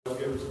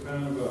gives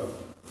kind of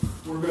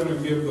a, we're going to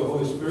give the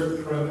Holy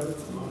Spirit credit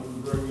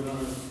on bringing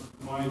our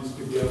minds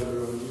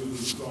together on using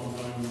Psalm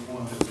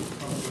 91 as a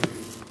company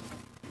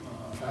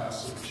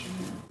passage.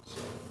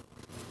 So,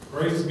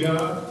 praise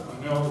God.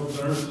 I know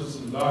nurses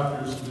and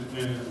doctors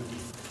and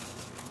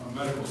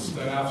medical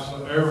staffs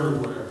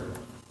everywhere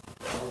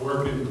are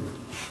working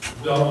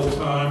double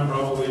time,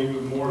 probably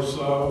even more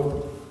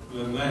so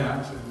than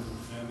that,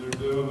 and they're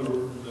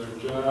doing their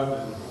job,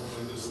 and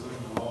hopefully this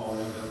thing will all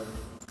end up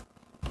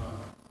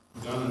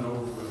done and over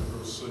with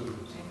real soon.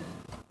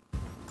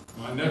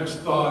 My next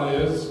thought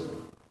is,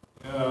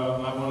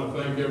 I want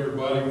to thank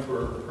everybody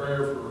for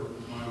prayer for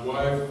my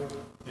wife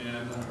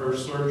and her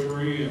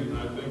surgery, and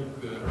I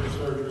think that her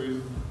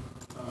surgery,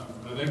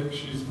 I think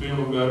she's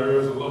feeling better.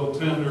 It's a little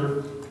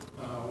tender.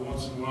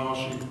 Once in a while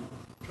she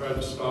tried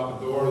to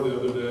stop a door the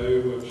other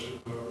day, which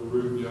a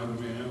rude young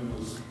man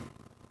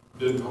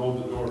didn't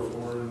hold the door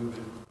for her, and it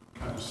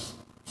kind of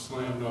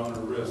slammed on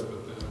her wrist.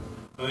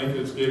 But I think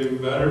it's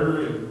getting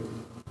better,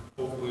 and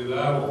hopefully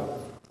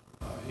that'll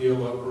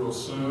heal up real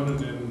soon. And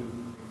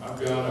then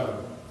I've got a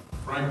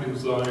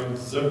Frankenstein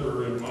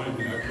zipper in my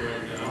neck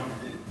right now.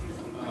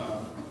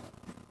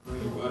 For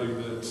anybody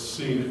that's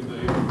seen it,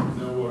 they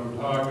know what I'm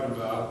talking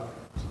about.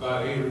 It's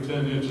about 8 or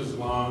 10 inches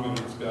long, and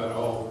it's got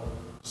all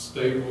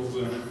staples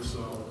in it.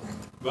 So,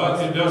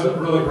 but it doesn't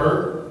really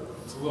hurt.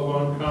 It's a little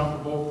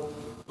uncomfortable,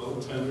 a little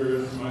tender,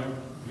 in my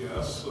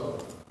guess. So,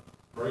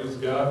 praise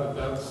God that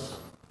that's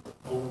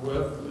over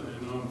with.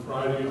 And on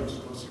Friday, I'm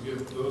supposed to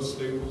get those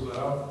staples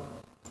out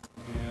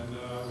and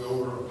go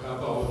over a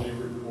pathology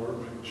report,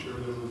 make sure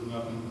there was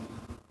nothing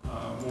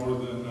more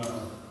than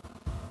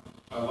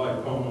a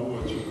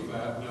lipoma, which is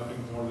nothing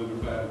more than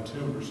a fatty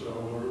tumor.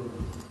 So,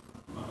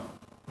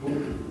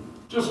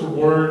 just a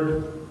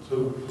word to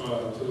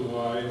the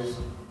wise: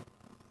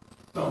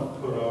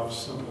 don't put off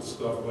simple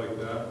stuff like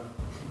that.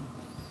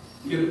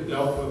 Get it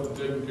dealt with and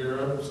taken care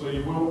of, so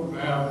you won't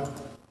have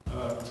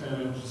a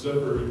 10-inch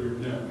zipper in your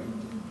neck.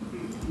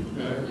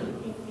 Okay.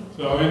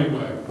 So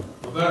anyway,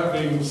 with that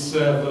being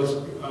said, let's.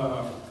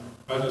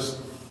 I just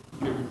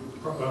give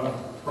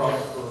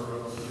props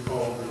for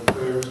all the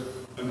prayers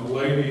and the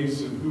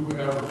ladies and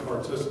whoever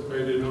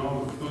participated in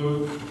all the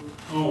food.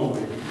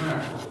 Holy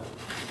mackerel!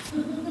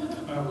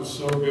 That was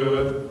so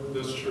good.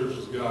 This church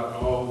has got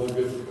all the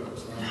good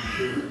cooks, I'm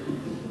sure.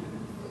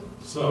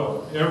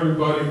 So,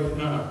 everybody,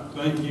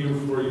 thank you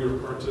for your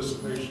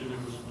participation. It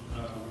was,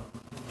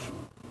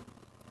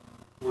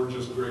 we're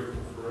just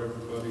grateful for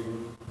everybody.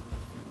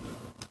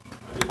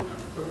 I didn't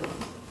have to cook.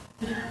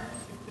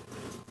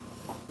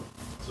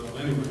 So,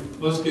 anyway,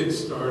 let's get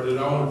started.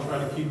 I want to try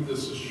to keep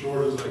this as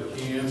short as I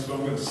can, so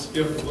I'm going to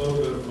skip a little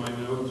bit of my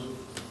notes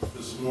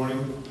this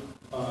morning.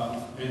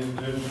 And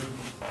as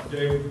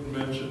Dave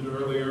mentioned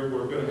earlier,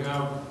 we're going to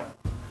have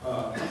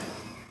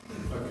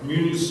a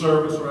community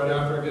service right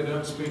after I get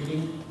done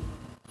speaking.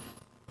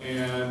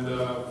 And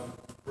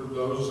for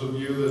those of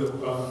you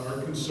that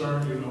are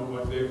concerned, you know,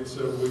 like David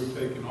said, we've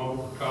taken all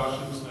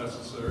precautions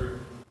necessary.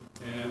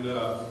 And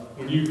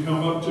when you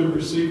come up to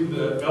receive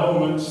the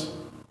elements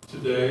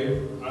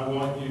today, I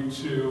want you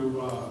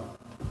to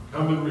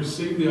come and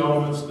receive the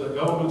elements. The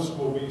elements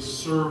will be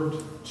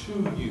served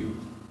to you,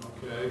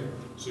 okay?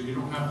 So you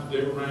don't have to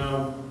dig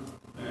around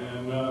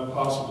and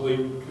possibly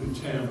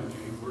contaminate.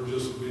 We're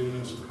just being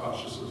as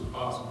cautious as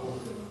possible.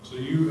 So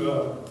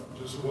you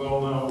just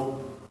well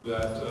know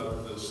that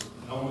the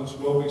elements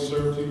will be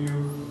served to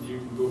you. You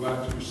can go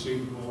back to your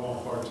seat and we'll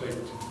all partake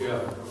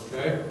together,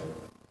 okay?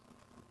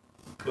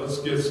 Let's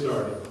get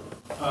started.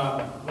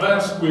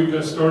 Last week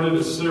I started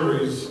a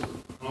series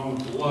on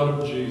the blood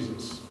of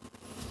Jesus,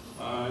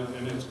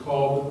 and it's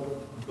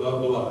called The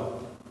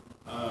Blood.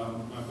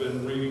 I've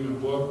been reading a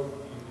book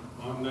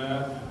on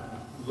that,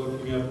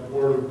 looking at the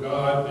Word of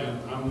God, and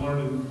I'm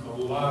learning a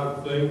lot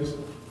of things.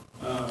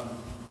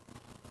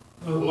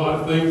 A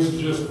lot of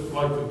things, just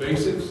like the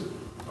basics,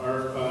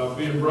 are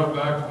being brought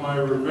back to my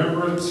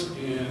remembrance,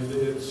 and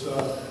it's,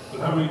 but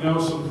how many know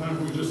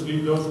sometimes we just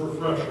need those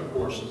refresher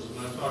courses, and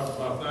I talked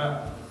about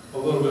that a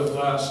little bit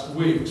last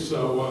week.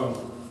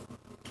 So,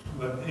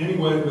 but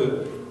anyway,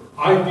 the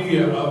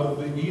idea of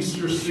the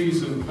Easter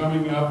season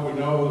coming up, we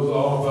know is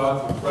all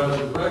about the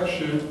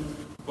resurrection.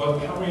 But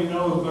how many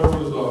know that there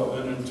was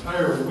an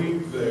entire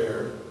week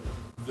there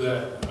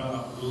that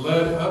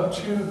led up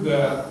to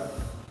that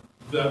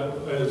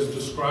is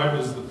described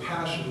as the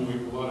Passion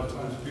Week? A lot of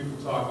times people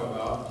talk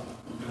about.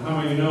 And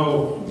how many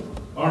know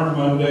our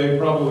Monday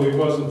probably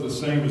wasn't the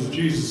same as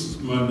Jesus'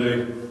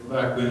 Monday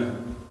back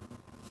then?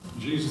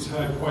 Jesus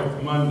had quite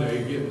the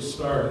Monday getting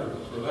started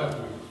for that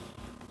week.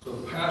 So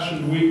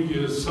Passion Week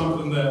is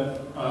something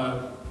that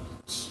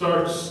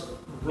starts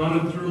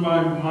running through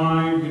my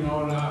mind, you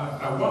know, and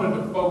I wanted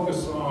to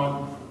focus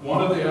on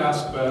one of the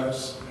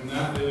aspects, and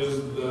that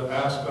is the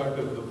aspect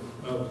of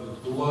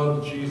the blood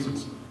of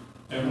Jesus.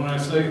 And when I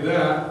say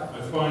that,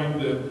 I find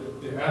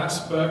that the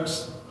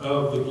aspects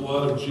of the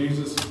blood of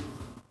Jesus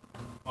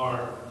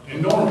are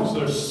enormous.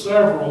 There's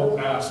several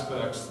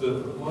aspects that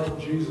the blood of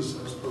Jesus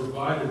has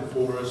provided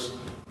for us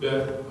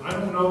that I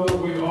don't know that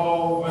we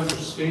all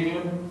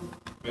understand.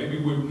 Maybe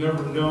we've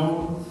never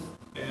known.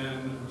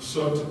 And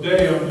so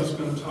today I'm just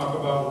going to talk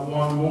about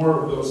one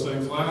more of those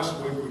things. Last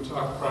week we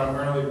talked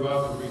primarily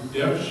about the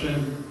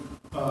redemption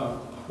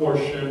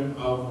portion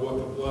of what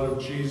the blood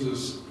of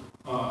Jesus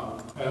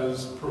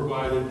has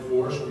provided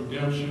for us,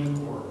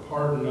 redemption or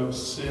pardon of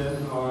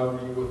sin,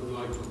 however you would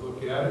like to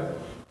look at it.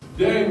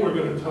 Today we're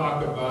going to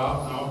talk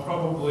about, and I'll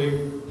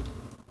probably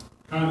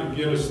kind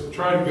of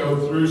try to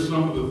go through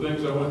some of the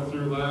things I went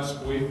through last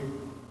week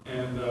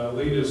and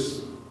lead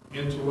us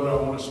into what I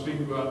want to speak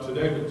about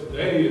today. But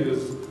today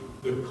is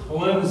the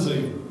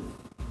cleansing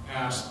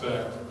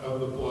aspect of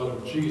the blood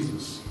of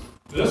Jesus.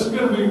 This is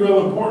going to be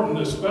real important,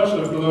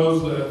 especially for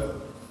those that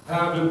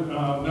haven't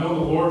known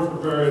the Lord for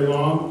very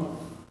long.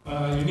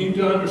 You need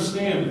to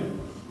understand it.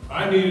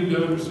 I needed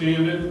to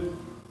understand it,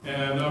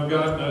 and I've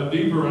gotten a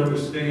deeper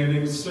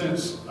understanding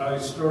since I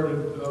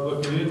started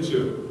looking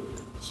into it.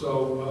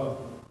 So,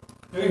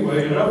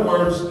 anyway, in other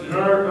words, in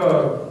our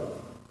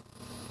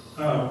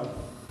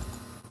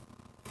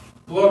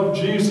blood of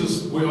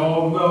Jesus, we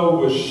all know,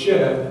 was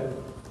shed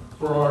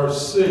for our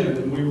sin.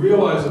 And we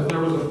realize that there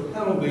was a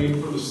penalty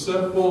for the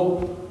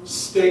sinful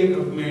state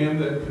of man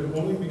that could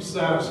only be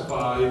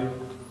satisfied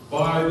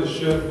by the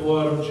shed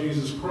blood of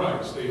Jesus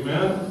Christ.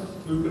 Amen?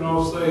 Who can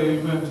all say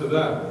amen to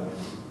that?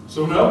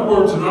 So in other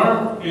words,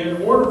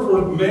 in order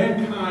for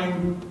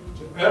mankind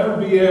to ever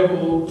be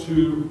able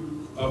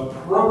to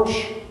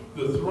approach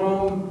the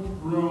throne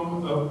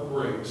room of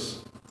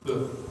grace,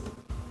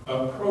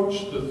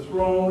 approach the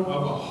throne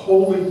of a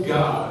holy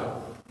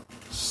God,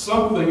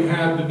 something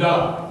had to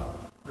die.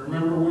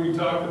 Remember we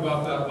talked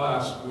about that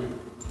last week.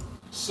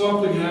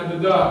 Something had to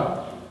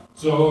die.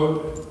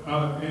 So,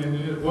 and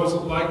it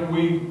wasn't like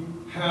we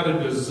had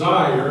a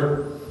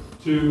desire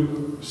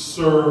to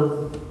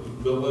serve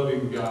the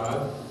living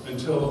God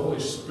until the Holy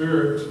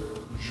Spirit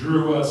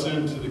drew us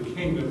into the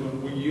kingdom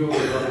and we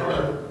yielded our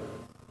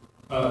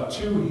heart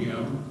to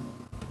Him.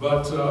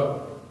 But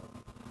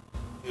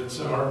it's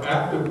our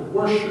act of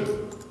worship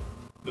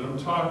that I'm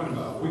talking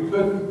about. We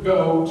couldn't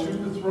go to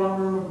the throne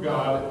room of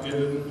God in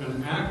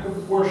an act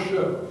of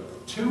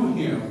worship to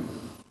Him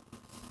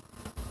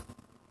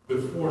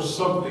before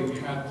something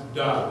had to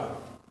die.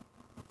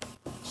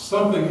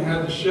 Something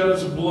had to shed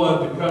its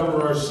blood to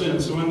cover our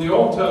sins. So in the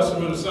Old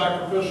Testament, a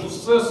sacrificial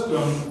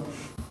system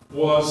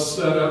was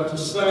set up to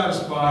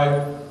satisfy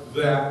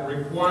that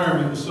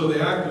requirement. So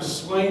the act of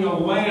slaying a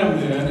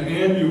lamb then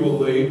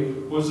annually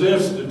was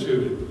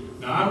instituted.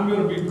 Now I'm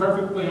going to be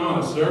perfectly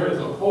honest. There is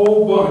a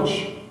whole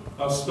bunch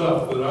of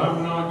stuff that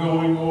I'm not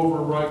going over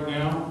right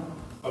now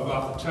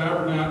about the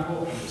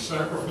tabernacle and the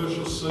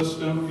sacrificial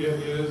system. It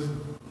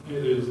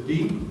is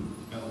deep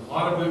and a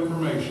lot of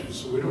information,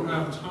 so we don't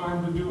have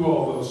time to do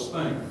all those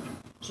things.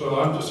 So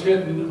I'm just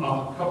hitting a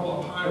couple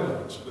of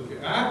highlights. But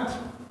the act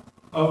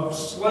of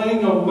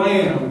slaying a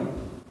lamb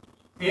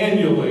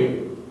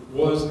annually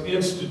was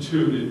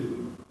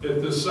instituted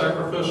at the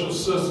sacrificial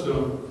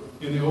system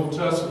in the Old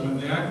Testament.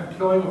 The act of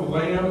killing a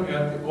lamb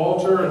at the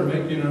altar and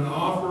making an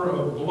offer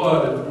of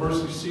blood at the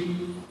mercy seat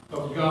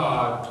of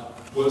God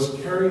was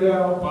carried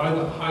out by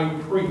the high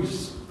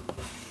priest.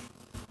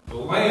 The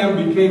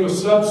lamb became a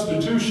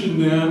substitution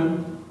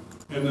then,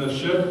 and the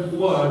shed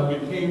blood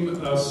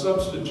became a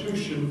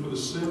substitution for the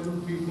sin of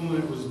the people,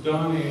 and it was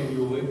done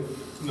annually.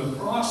 And the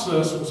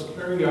process was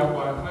carried out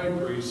by a high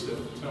priest at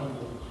the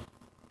temple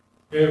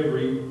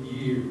every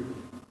year.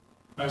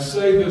 I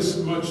say this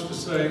much to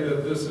say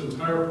that this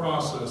entire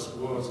process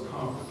was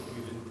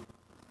complicated,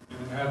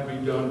 and it had to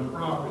be done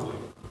properly.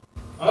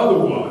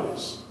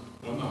 Otherwise,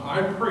 when the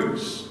high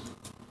priest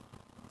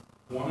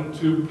wanted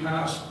to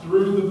pass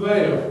through the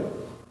veil,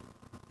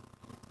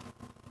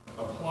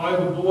 apply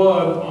the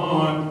blood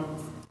on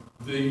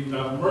the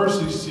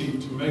mercy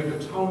seat to make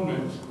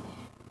atonement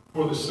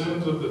for the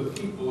sins of the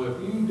people, if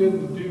he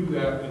didn't do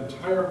that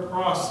entire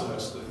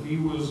process that he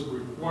was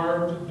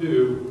required to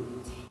do,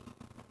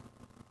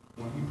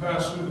 when he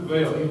passed through the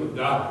veil, he would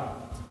die.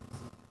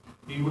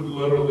 He would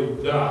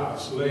literally die.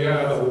 So they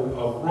had a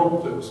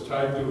rope that was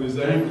tied to his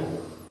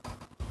ankle.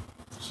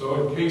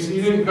 So in case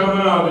he didn't come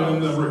out in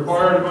the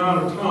required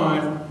amount of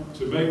time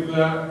to make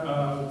that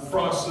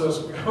process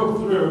go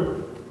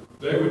through,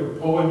 they would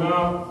pull him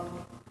out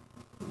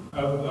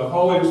of the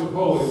holiest of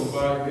holies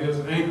by his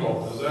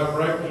ankle. Is that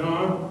right,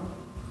 John?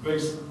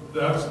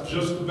 That's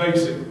just the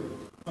basic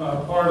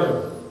part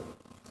of it.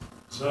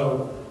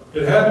 So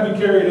it had to be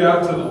carried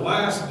out to the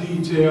last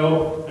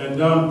detail and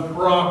done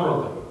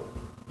properly.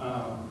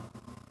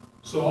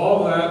 So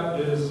all that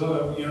is,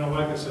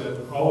 like I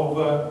said, all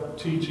of that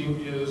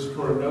teaching is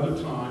for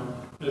another time.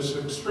 It's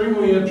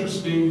extremely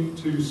interesting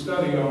to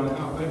study on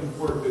how things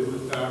work in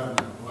the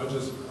tabernacle.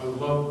 I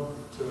love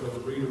to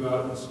read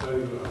about it and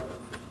study about it.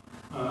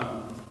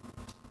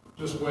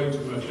 Just way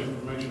too much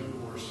information,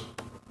 of course,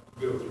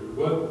 to go through.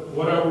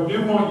 What I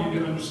do want you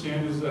to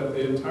understand is that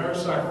the entire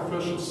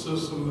sacrificial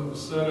system that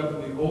was set up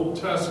in the Old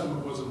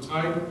Testament was a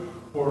type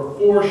or a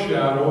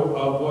foreshadow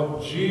of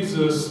what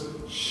Jesus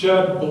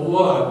shed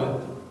blood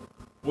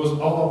was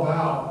all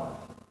about.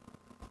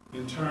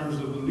 in terms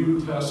of the New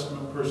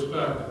Testament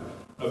perspective.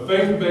 A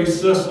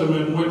faith-based system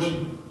in which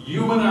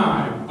you and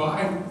I,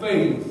 by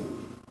faith,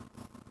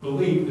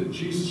 believe that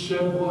Jesus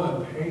shed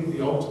blood, paid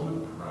the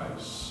ultimate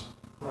price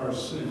for our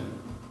sin,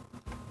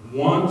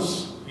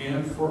 once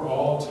and for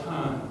all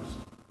times,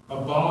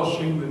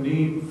 abolishing the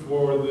need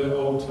for the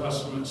Old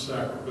Testament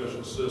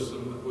sacrificial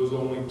system that was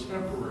only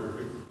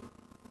temporary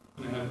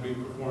and had to be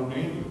performed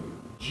annually.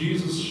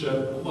 Jesus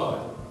shed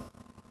blood,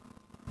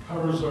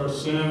 covers our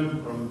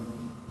sin from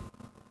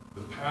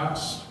the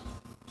past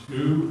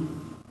to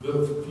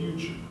the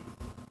future.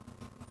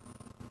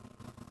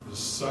 The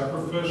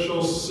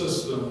sacrificial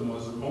system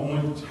was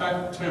only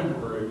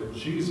temporary, but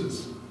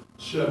Jesus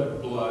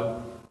shed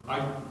blood.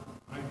 I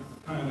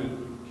kind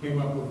of came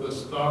up with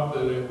this thought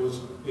that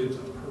it's a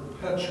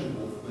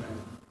perpetual thing.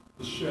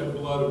 The shed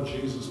blood of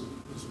Jesus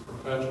is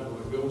perpetual.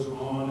 It goes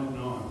on and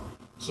on.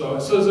 So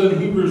it says in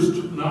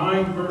Hebrews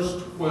 9,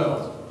 verse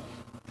 12,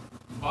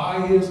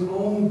 by his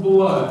own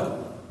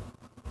blood,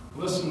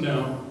 listen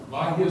now,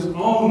 by his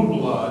own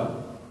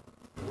blood,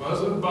 it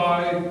wasn't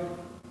by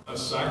a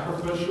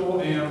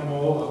sacrificial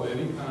animal of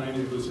any kind,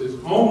 it was his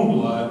own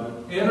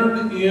blood,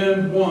 entered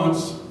in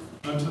once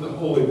unto the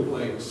holy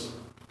place,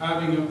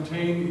 having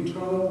obtained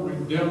eternal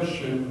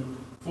redemption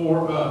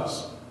for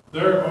us.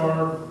 There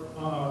are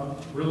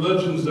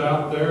religions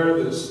out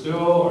there that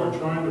still are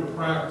trying to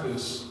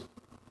practice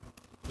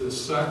this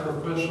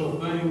sacrificial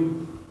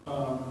thing,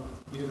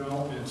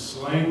 and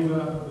slaying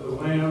the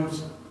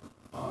lambs.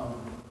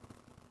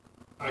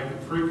 I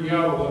could freak you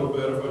out a little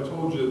bit if I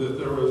told you that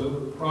there was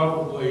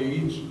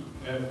probably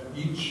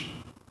each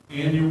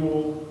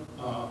annual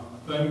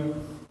thing,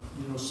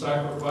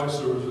 sacrifice,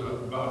 there was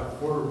about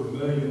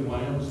 250,000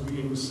 lambs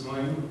being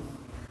slain.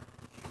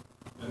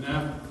 And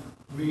that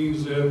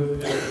means in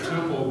the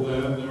temple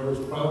then there was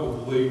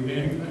probably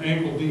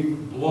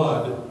ankle-deep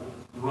blood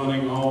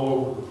running all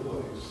over the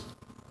place.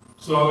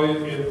 So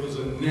it was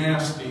a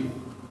nasty,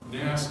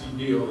 nasty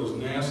deal. It was a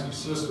nasty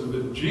system.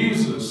 But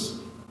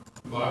Jesus,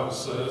 the Bible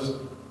says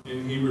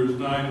in Hebrews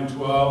 9 and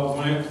 12,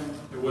 went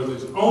with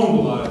his own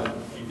blood.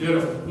 He did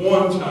it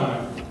one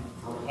time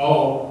for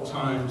all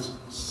time's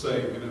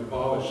sake and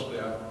abolished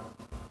that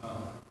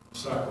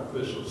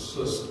sacrificial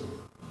system.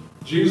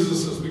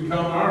 Jesus has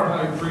become our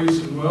high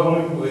priest and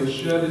willingly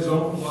shed his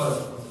own blood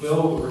to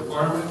fulfill the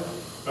requirement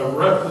of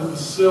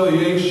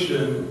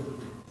reconciliation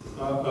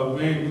of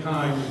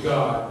mankind to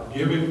God,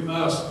 giving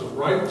us the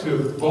right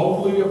to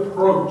boldly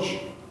approach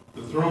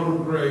the throne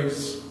of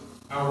grace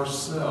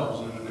ourselves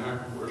in an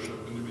act of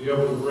worship and to be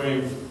able to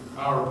bring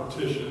our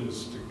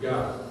petitions to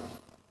God.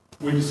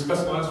 We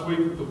discussed last week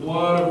that the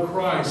blood of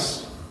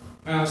Christ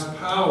has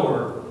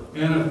power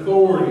and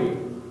authority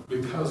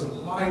because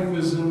life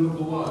is in the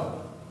blood.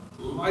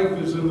 Life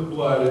is in the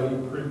blood,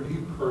 and he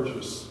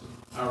purchased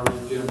our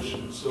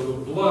redemption. So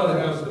the blood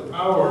has the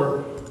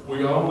power,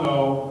 we all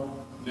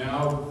know,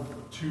 now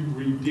to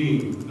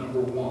redeem,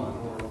 number one,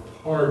 or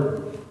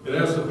pardon. It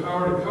has the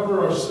power to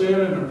cover our sin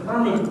in a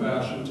permanent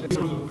fashion, in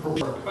terms of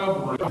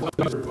recovery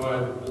by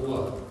the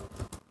blood.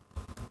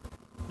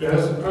 It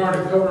has the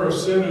power to cover our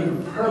sin in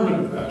a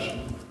permanent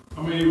fashion.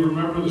 How many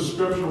remember the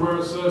scripture where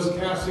it says,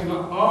 casting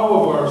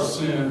all of our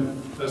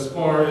sin as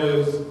far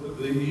as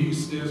the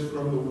east is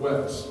from the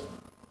west?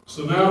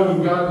 So now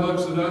when God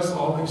looks at us,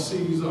 all he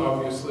sees,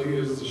 obviously,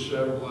 is the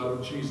shed blood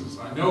of Jesus.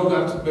 I know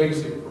that's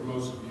basic for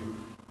most of you.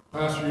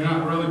 Pastor, you're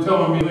not really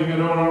telling me anything I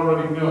don't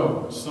already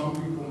know. Some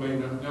people may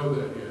not know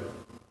that yet.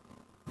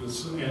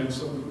 And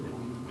some people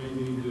may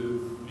need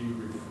to be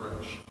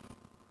refreshed.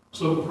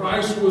 So the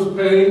price was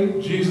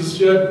paid. Jesus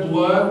shed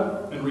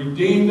blood and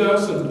redeemed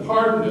us and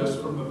pardoned us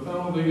from the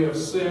penalty of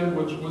sin,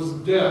 which was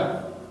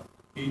death.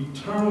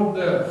 Eternal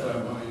death, I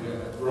might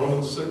add.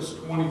 Romans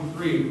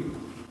 6:23.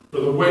 For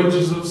the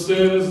wages of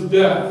sin is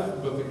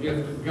death, but the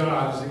gift of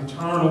God is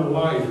eternal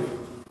life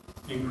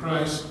in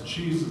Christ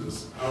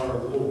Jesus our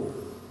Lord.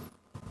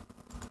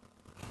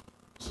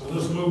 So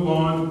let's move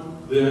on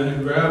then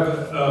and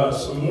grab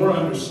some more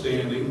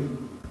understanding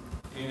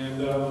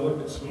and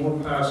look at some more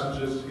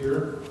passages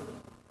here.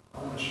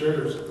 I want to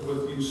share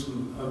with you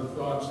some other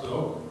thoughts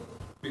though,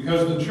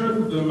 because the truth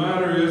of the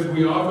matter is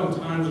we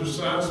oftentimes are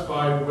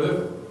satisfied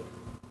with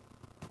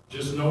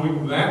just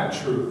knowing that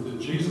truth, that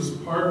Jesus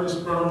pardoned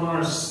us from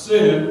our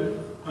sin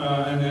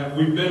and that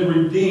we've been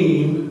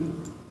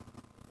redeemed.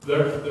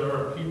 There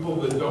are people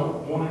that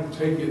don't want to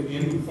take it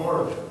any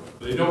farther.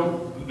 They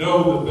don't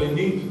know that they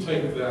need to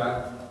take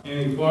that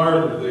any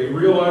farther. They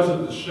realize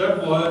that the shed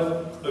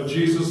blood of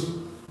Jesus,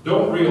 that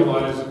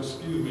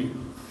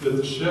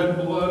the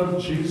shed blood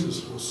of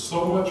Jesus was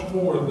so much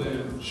more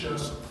than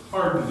just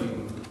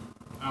pardoning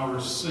our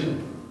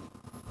sin.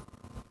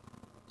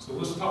 So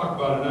let's talk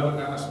about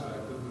another aspect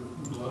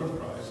of the blood of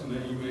Christ, and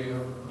that you may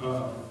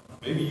have,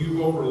 maybe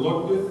you've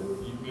overlooked it,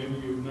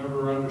 maybe you've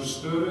never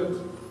understood it,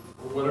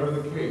 or whatever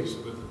the case.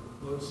 But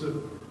let's, if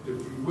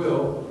you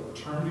will,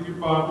 turn to your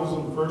Bibles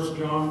in 1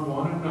 John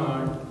 1 and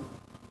 9.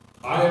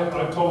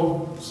 I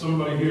told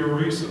somebody here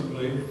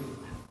recently,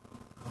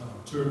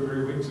 2 or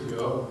 3 weeks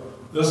ago,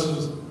 this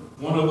is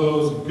one of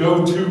those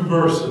go-to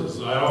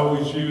verses.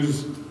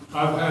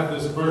 I've had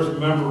this verse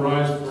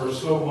memorized for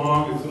so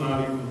long it's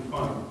not even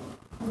funny.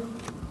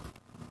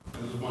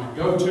 It is my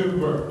go-to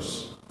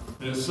verse.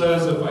 And it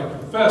says, if I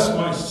confess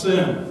my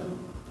sin,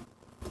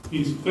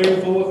 He's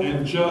faithful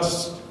and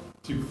just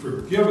to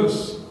forgive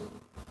us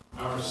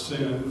our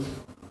sins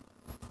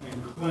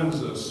and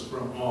cleanse us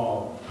from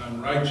all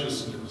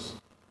unrighteousness.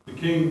 The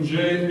King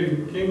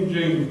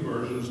James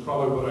Version is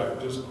probably what I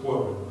just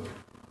quoted.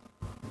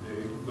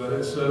 Okay? But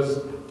it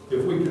says,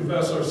 if we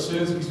confess our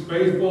sins, He's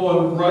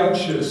faithful and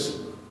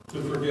righteous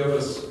to forgive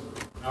us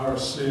our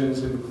sins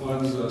and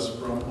cleanse us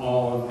from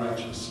all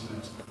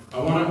unrighteousness. I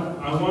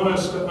want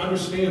us to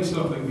understand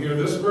something here.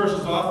 This verse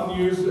is often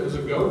used as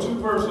a go-to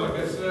verse, like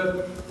I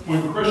said,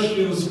 when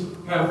Christians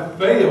have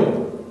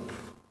failed.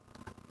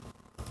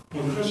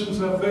 When Christians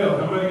have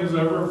failed. How many has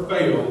ever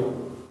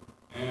failed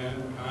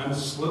and kind of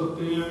slipped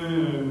in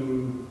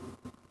and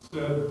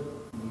said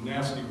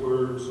nasty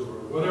words or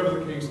whatever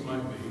the case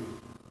might be?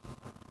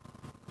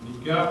 And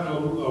you've gotten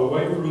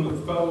away from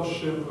the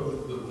fellowship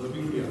of the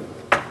living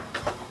God.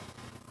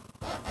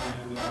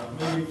 And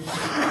maybe you're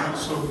not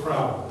so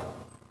proud of it.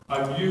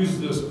 I've used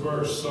this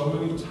verse so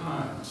many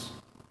times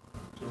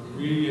to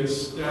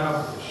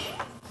reestablish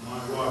my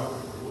walk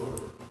with the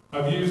Lord.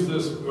 I've used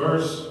this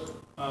verse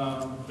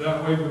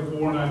that way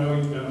before, and I know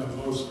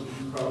most of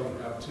you probably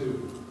have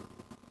too.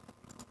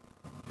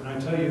 Can I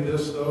tell you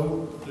this,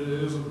 though? It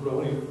isn't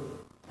really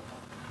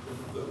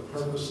the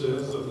purpose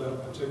is of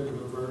that particular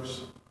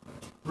verse.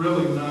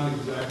 Really not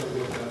exactly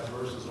what that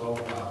verse is all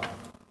about.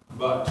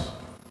 But,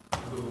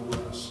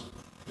 nevertheless,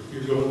 if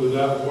you're going to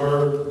that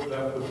word,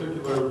 that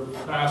particular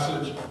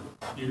passage,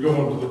 you're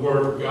going to the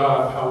Word of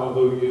God,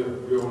 hallelujah,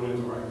 you're going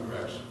in the right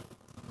direction.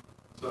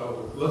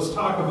 So let's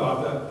talk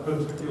about that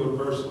particular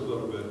verse a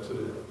little bit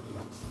today.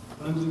 The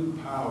cleansing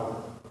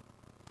power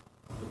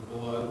of the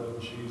blood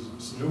of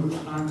Jesus.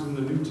 Numerous times in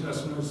the New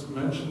Testament it's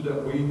mentioned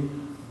that we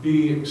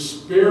be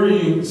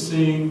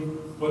experiencing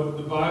what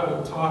the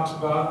Bible talks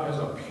about as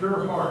a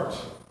pure heart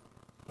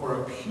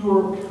or a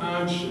pure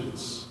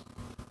conscience.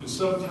 And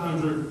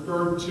sometimes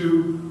referred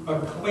to a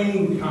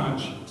clean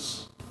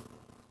conscience.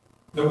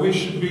 That we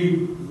should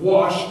be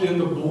washed in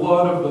the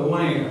blood of the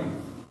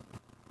Lamb.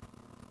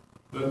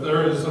 That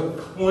there is a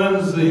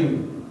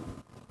cleansing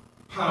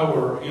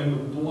power in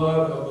the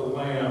blood of the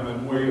Lamb,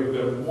 and we have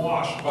been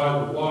washed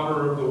by the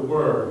water of the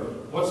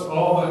Word. What's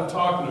all that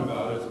talking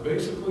about? It's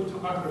basically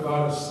talking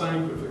about a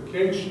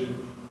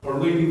sanctification, or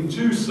leading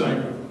to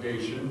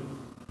sanctification.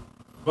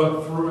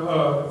 But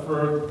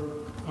for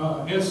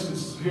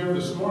instance here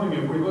this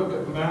morning, if we look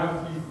at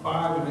Matthew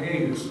 5 and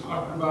 8, it's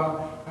talking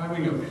about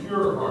having a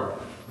pure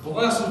heart.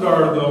 Blessed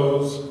are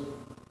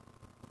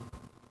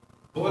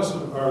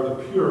the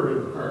pure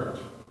in heart.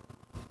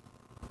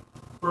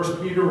 1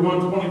 Peter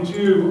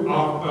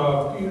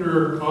 1:22,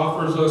 Peter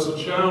offers us a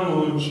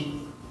challenge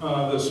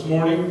this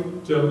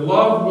morning to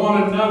love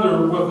one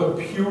another with a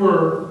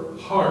pure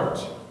heart,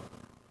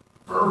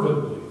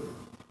 fervently.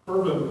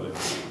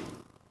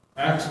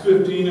 Acts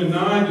 15 and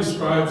 9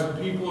 describes the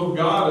people of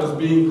God as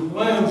being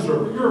cleansed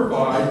or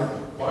purified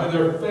by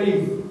their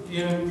faith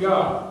in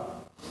God.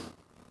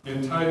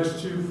 In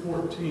Titus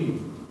 2:14,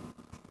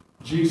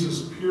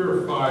 Jesus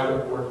purified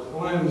or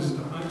cleansed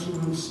unto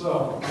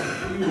himself a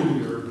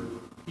peculiar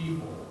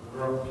people.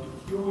 We're a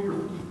peculiar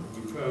people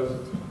because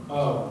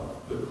of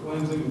the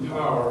cleansing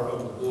power of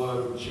the blood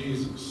of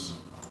Jesus.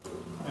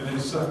 And in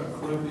 2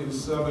 Corinthians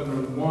 7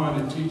 and 1,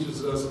 it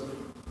teaches us,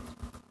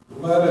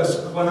 let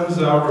us cleanse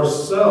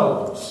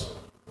ourselves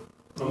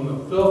from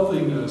the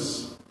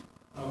filthiness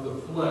of the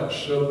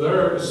flesh. So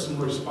there is some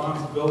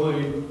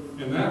responsibility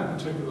in that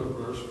particular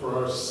verse for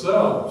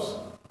ourselves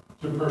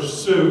to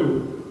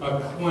pursue a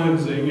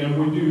cleansing. And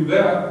we do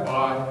that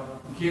by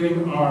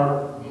getting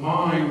our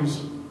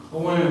minds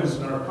cleansed,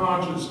 and our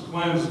conscience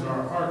cleansed, and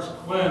our hearts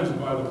cleansed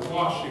by the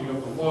washing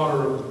of the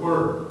water of the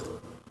Word.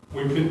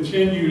 We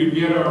continue to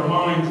get our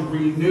minds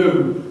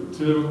renewed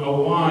to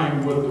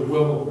align with the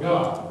will of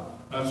God.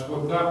 That's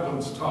what that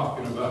one's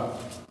talking about.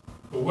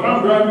 But what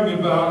I'm driving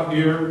about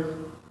here,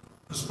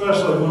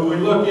 especially when we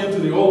look into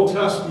the Old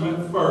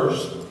Testament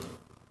first,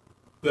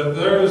 that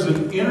there is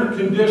an inner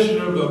condition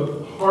of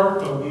the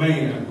heart of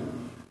man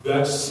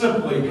that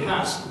simply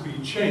has to be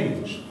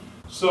changed.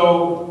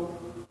 So,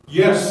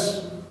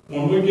 yes,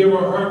 when we give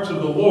our heart to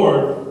the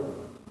Lord,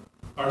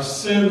 our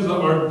sins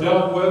are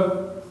dealt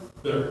with,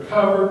 they're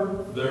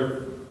covered,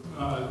 they're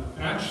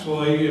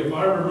actually, if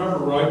I remember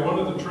right, one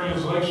of the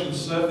translations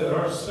said that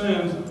our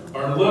sins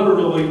are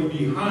literally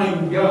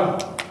behind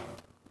God.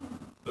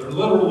 They're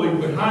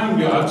literally behind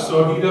God,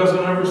 so He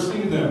doesn't ever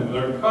see them.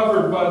 They're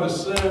covered by the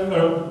sin,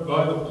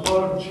 by the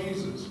blood of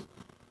Jesus.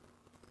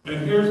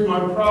 And here's my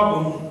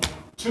problem.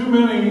 Too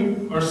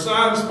many are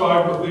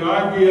satisfied with the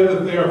idea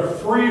that they are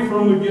free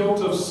from the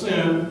guilt of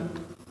sin,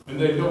 and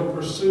they don't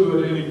pursue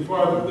it any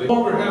farther. They no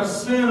longer have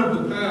sin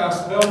of the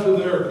past held to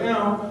their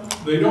account.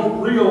 They don't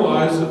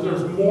realize that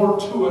there's more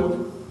to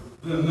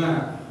it than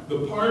that.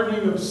 The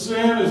pardoning of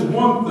sin is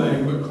one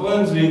thing, but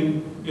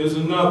cleansing is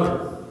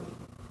another.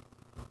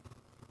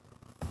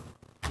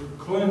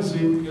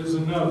 cleansing is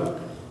another.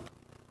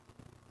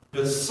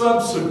 It's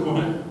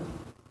subsequent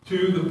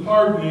to the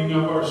pardoning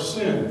of our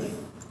sin.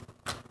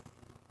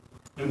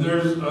 And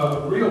there's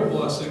a real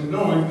blessing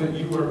knowing that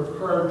you are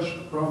purged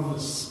from the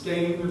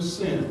stain of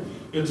sin.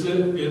 It's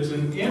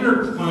an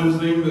inner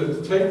cleansing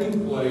that's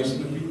taking place,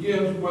 and it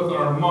begins with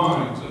our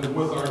minds and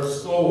with our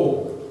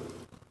soul.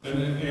 And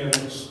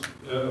it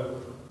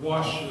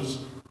washes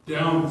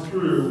down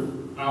through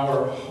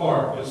our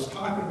heart. It's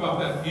talking about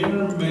that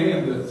inner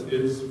man that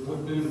is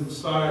within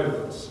inside of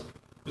us.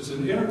 It's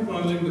an inner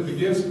cleansing that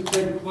begins to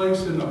take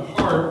place in the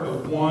heart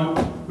of one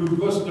who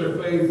puts their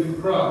faith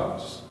in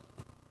Christ.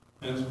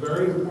 And it's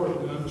very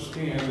important to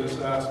understand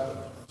this aspect.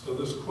 So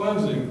this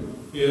cleansing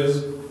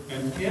is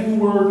an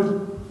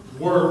inward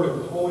work of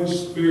the Holy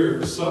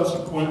Spirit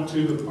subsequent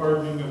to the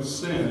pardoning of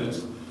sin.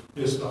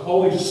 It's the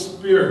Holy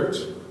Spirit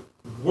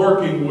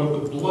working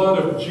with the blood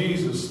of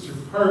Jesus to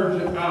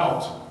purge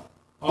out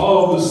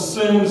all the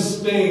sin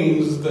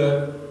stains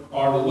that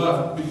are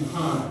left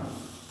behind.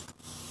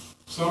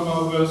 Some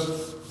of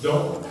us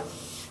don't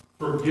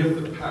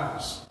forget the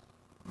past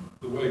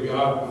the way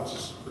God wants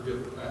us to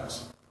forget the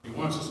past. He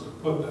wants us to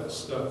put that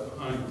stuff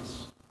behind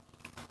us.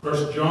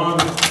 1 John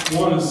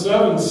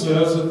 1:7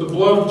 says that the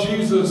blood of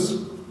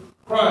Jesus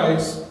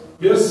Christ,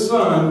 His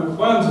Son,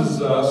 cleanses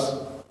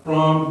us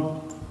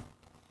from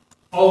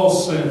all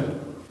sin.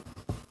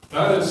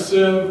 That is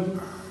sin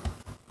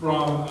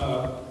from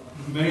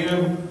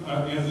man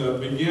in the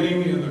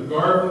beginning in the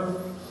garden,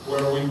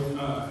 where we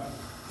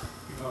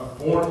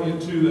born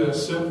into that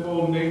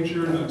sinful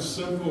nature and that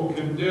sinful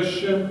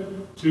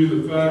condition,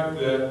 to the fact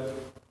that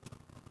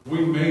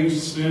we may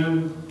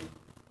sin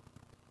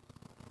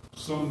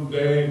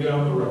someday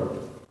down the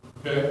road.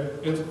 Okay?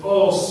 It's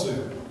all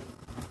sin.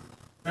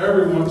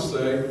 Everyone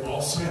say,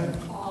 all sin.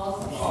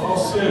 All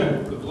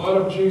sin. The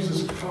blood of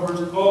Jesus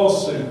covers all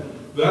sin.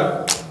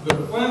 The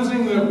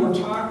cleansing that we're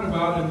talking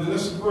about in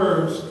this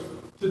verse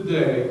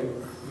today,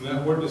 and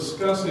that we're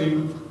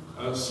discussing,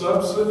 it's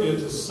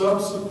a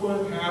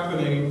subsequent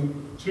happening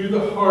to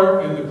the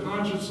heart and the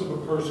conscience of a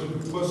person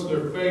who puts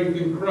their faith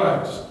in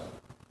Christ.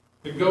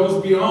 It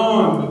goes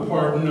beyond the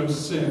pardon of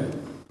sin.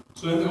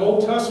 So in the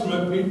Old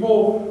Testament,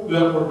 people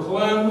that were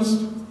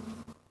cleansed,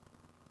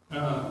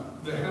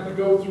 they had to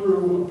go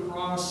through a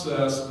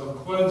process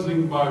of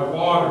cleansing by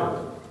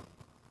water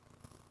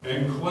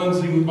and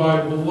cleansing by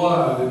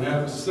blood. And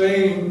that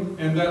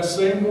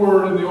same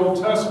word in the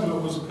Old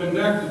Testament was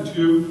connected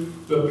to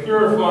the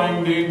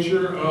purifying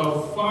nature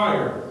of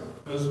fire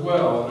as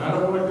well. And I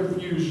don't want to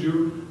confuse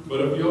you,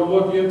 but if you'll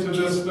look into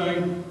this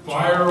thing,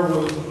 fire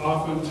was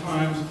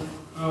oftentimes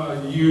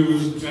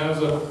used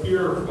as a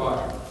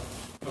purifier.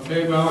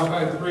 Okay,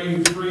 Malachi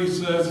 3:3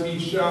 says, He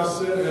shall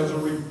sit as a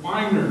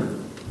refiner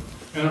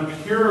and a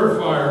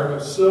purifier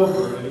of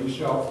silver, and He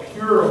shall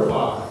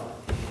purify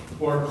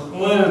or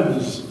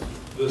cleanse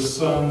the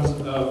sons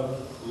of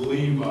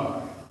Levi.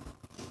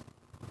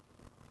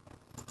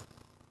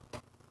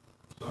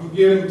 So I'm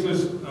getting to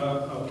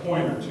a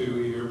point or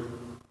two here,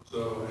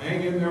 so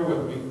hang in there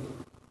with me.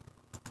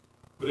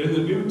 But in the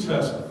New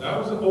Testament, that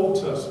was the Old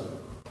Testament.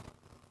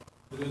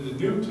 But in the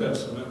New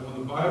Testament, when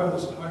the Bible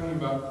is talking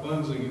about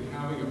cleansing and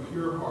having a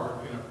pure heart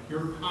and a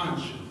pure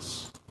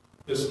conscience,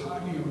 it's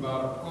talking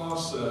about a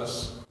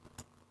process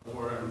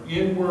or an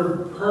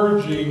inward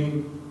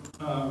purging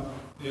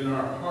in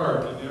our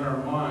heart and in our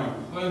mind,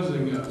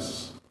 cleansing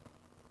us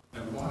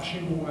and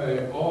washing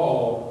away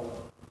all.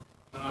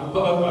 And I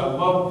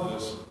love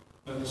this.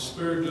 And the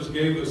Spirit just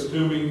gave this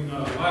to me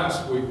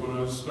last week when I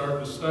was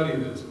starting to study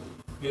this.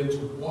 It's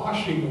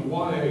washing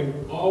away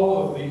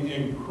all of the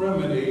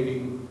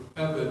incriminating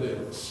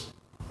evidence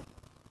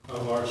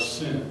of our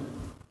sin.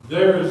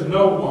 There is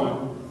no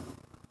one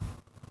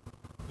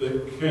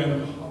that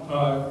can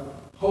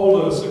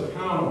hold us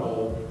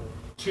accountable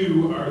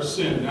to our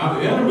sin. Now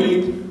the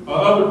enemy,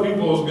 other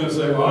people is going to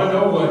say, well, I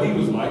know what he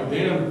was like.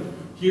 Dan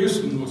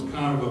Houston was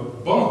kind of a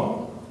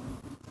bum.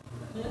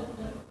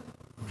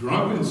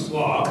 Drunken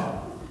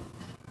slob,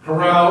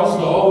 caroused,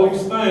 all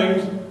these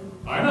things.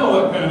 I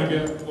know that kind of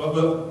get, well,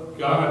 but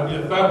God,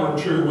 if that were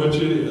true, which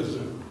it is,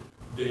 and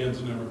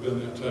Dan's never been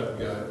that type of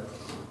guy.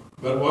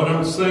 But what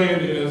I'm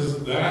saying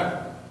is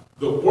that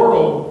the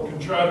world can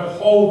try to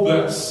hold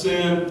that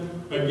sin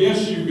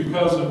against you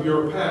because of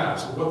your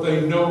past, what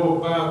they know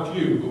about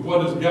you. But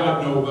what does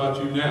God know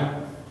about you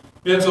now?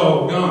 It's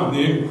all gone.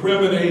 The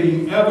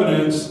incriminating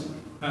evidence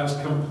has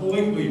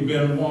completely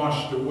been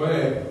washed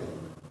away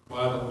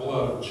by the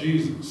blood of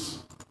Jesus.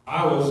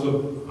 I was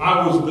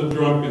the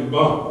drunken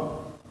bum.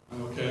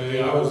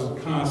 Okay, I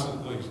was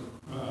constantly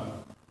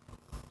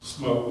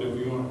smoked, if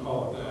you want to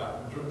call it that.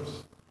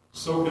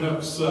 Soaking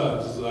up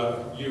suds, as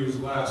I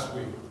used last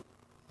week,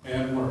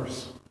 and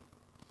worse.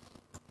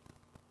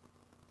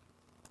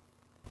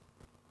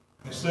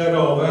 I said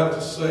all that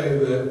to say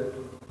that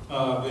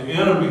the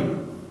enemy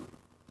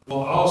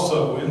will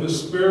also, in the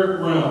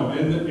spirit realm,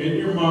 in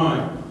your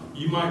mind,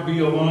 you might be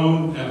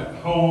alone at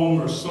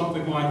home or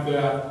something like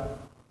that,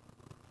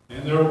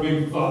 and there will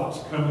be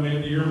thoughts coming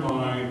into your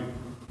mind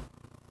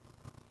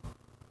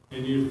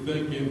and you're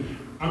thinking,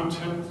 I'm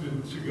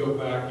tempted to go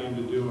back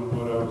into doing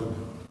what I was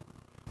doing.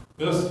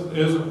 This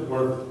isn't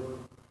worth it.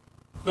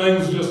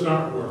 Things just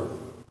aren't worth it.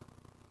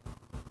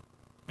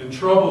 And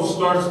trouble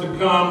starts to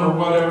come or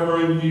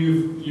whatever, and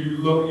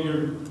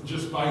you're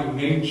just by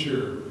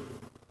nature,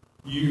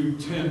 you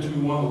tend to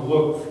want to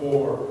look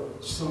for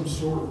some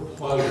sort of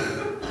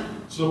pleasure.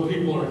 So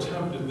people are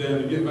tempted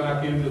then to get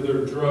back into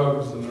their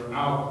drugs and their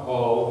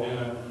alcohol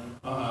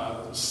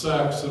and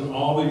sex and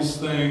all these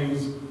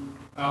things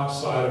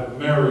outside of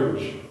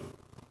marriage,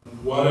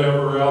 and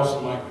whatever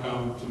else might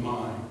come to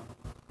mind.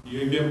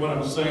 You get what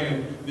I'm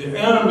saying? The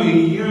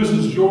enemy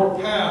uses your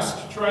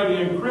past to try to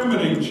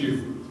incriminate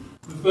you.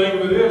 The thing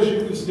of it is,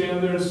 you can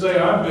stand there and say,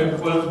 I've been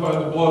cleansed by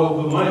the blood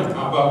of the Lamb.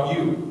 How about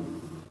you?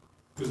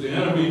 Because the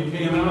enemy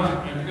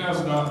cannot and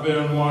has not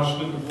been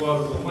washed in the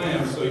blood of the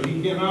Lamb, so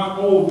he cannot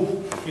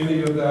hold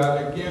any of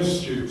that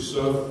against you.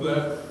 So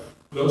if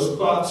those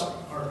thoughts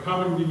are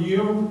coming to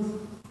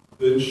you,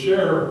 then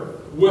share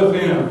with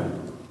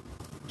him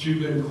that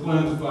you've been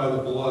cleansed by the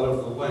blood of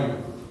the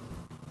Lamb.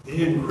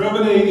 The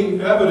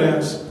incriminating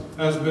evidence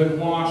has been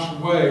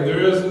washed away. There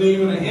isn't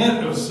even a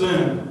hint of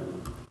sin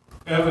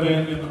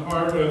evident in the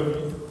heart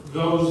of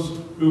those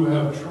who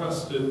have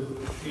trusted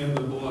in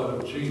the blood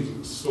of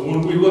Jesus. So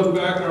when we look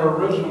back at our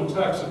original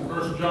text in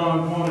 1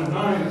 John 1 and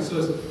 9, it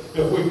says,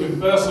 if we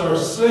confess our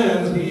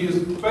sins, he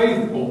is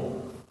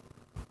faithful.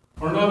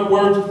 Or in other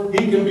words,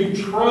 he can be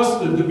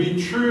trusted to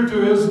be true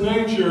to his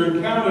nature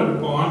and counted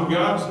upon.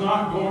 God's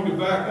not going to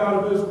back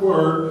out of his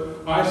word.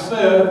 I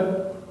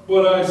said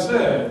what I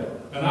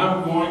said, and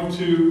I'm going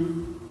to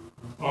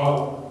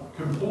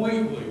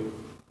completely,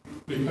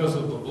 because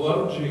of the blood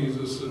of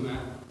Jesus and that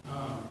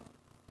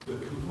the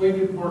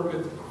completed work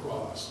at the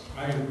cross,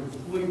 I am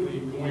completely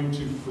going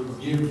to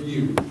forgive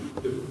you.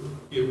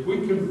 If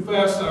we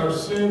confess our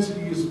sins,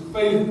 he is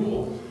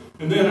faithful.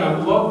 And then I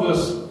love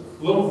this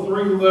little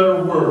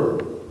three-letter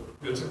word.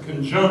 It's a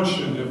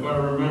conjunction, if I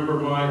remember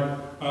my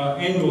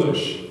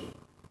English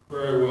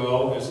very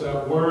well. It's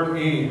that word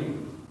and.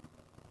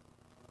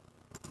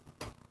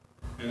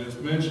 And it's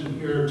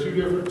mentioned here two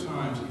different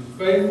times. He's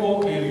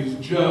faithful and he's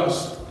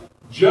just.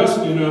 Just,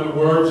 in other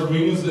words,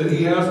 means that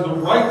he has the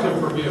right to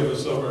forgive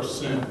us of our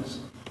sins.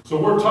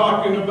 So we're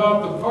talking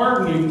about the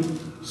pardoning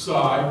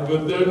side,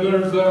 but then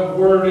there's that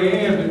word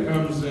and that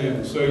comes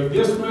in. So he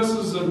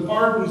dismisses and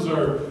pardons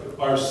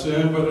our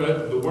sin,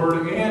 but the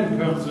word and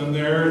comes in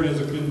there and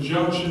is a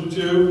conjunction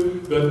to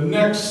the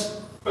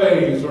next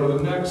phase or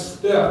the next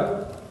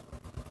step.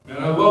 And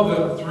I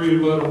love that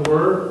three-letter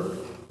word.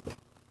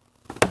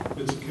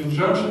 It's a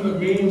conjunction that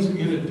means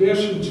in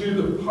addition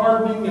to the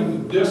pardoning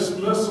and the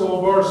dismissal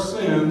of our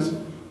sins,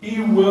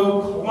 he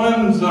will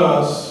cleanse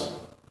us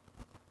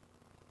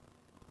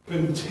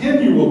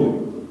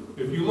continually.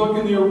 If you look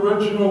in the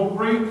original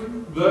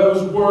Greek,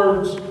 those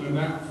words and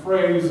that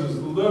phrase is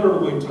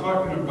literally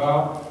talking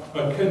about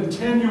a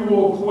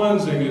continual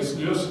cleansing.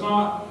 It's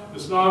not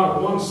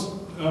a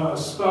one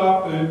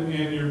stop and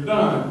you're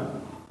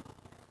done,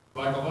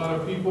 like a lot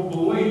of people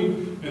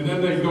believe, and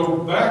then they go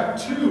back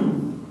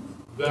to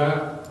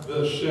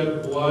the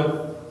shed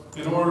blood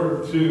in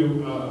order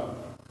to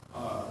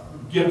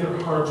get their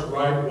hearts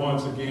right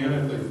once again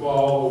if they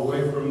fall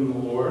away from the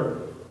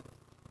Lord.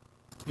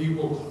 He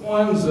will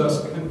cleanse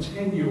us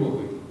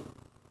continually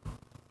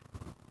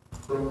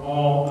from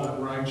all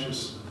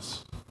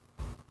unrighteousness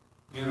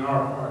in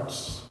our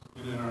hearts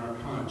and in our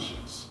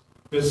conscience.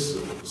 It's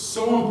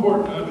so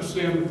important to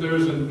understand that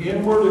there's an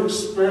inward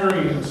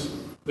experience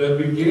that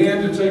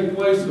began to take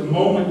place the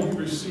moment you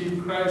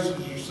received Christ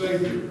as your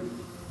Savior.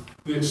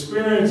 The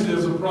experience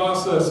is a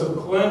process of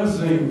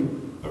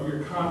cleansing of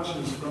your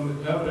conscience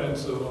from the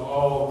evidence of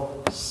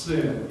all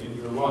sin in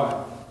your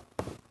life.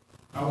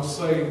 I will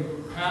say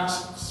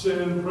past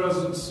sin,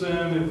 present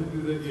sin,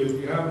 if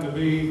you happen to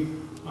be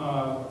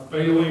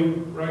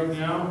failing right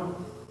now,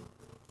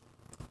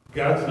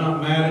 God's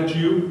not mad at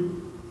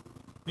you.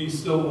 He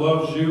still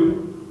loves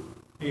you.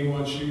 He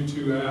wants you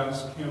to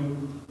ask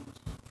him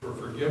for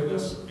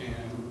forgiveness,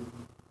 and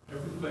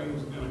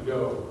everything's going to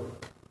go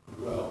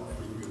well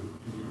for you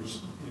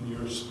in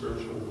your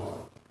spiritual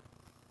walk.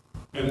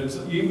 And it's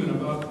even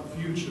about the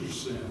future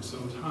sin.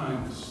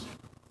 Sometimes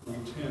we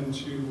tend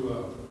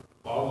to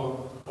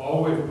fall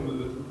away from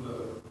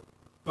the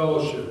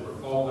fellowship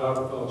or fall out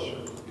of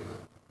fellowship with God.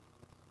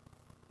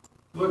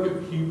 Look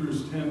at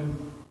Hebrews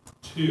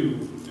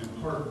 10:2 in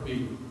part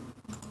B.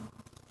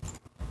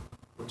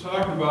 We're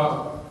talking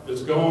about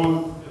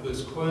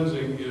this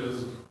cleansing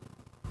is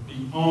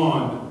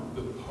beyond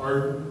the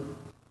pardon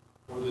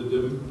or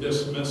the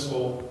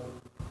dismissal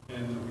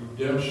and the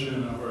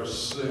redemption of our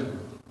sin.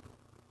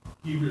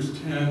 Hebrews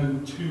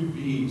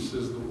 10:2b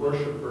says the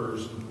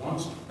worshipers,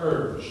 once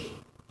purged,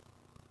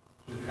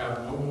 should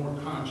have no more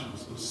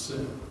conscience of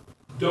sin.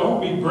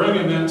 Don't be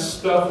bringing that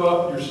stuff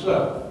up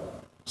yourself.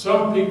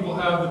 Some people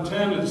have the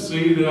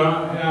tendency to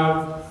not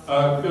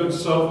have good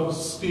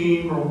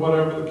self-esteem or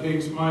whatever the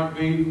case might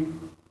be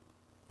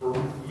for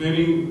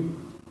many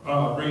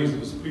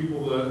reasons.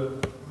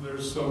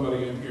 There's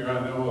somebody in here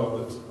I know of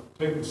that's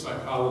taken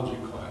psychology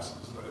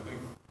classes. I think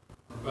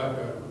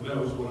Rebecca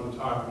knows what I'm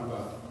talking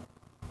about.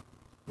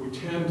 We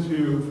tend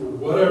to, for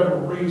whatever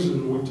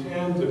reason, we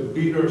tend to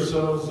beat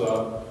ourselves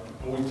up,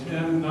 and we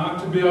tend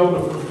not to be able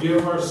to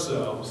forgive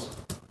ourselves.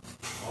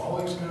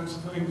 All these kinds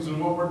of things.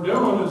 And what we're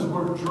doing is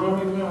we're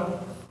drumming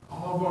up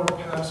all of our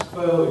past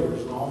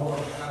failures and all of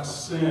our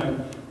past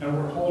sin, and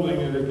we're holding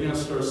it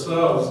against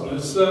ourselves. And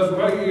it says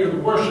right here, the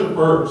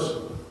worshipers,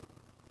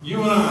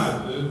 you and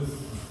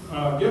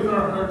I, giving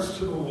our hearts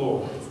to the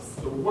Lord,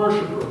 the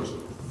worshipers,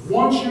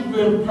 once you've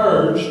been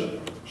purged,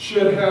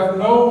 should have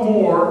no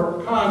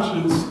more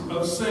conscience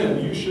of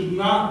sin. You should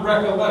not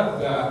recollect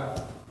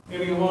that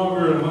any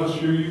longer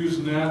unless you're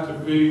using that to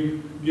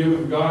be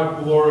giving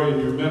God glory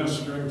and you're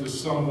ministering to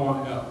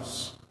someone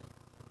else.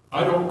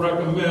 I don't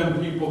recommend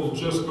people to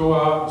just go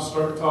out and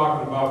start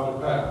talking about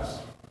their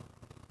past.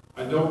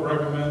 I don't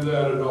recommend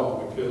that at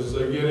all, because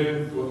they get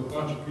in with a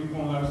bunch of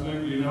people and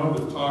everything,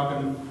 they're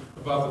talking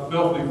about the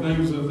filthy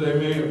things that they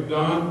may have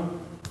done,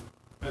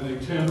 and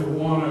they tend to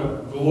want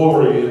to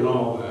glory in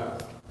all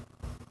that.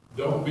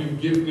 Don't be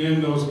getting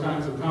in those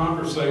kinds of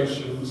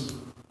conversations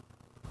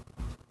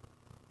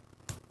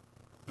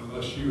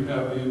unless you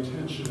have the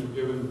intention of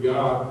giving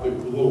God the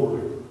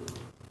glory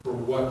for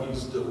what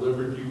He's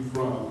delivered you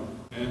from.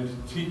 And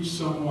teach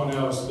someone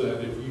else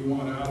that if you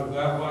want out of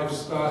that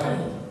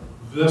lifestyle,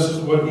 this is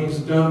what He's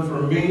done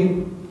for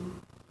me.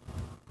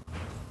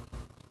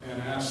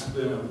 And ask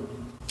them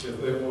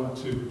if they want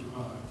to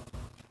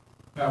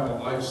have a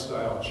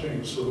lifestyle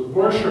change. So the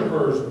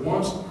worshipers,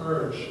 once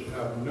purged, should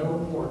have no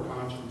more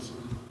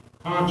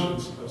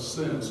conscience of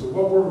sin. So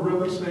what we're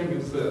really saying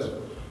is this,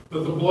 that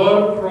the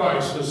blood of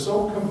Christ has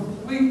so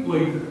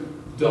completely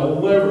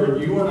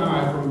delivered you and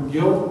I from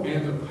guilt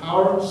and the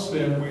power of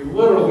sin. We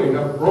literally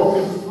have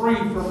broken free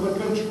from the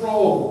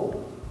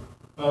control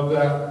of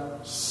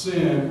that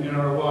sin in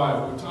our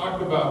life. We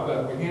talked about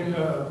that. We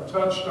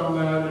touched on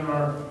that in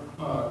our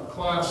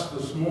class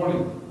this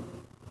morning.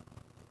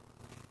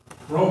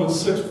 Romans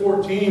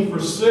 6:14, for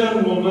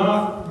sin will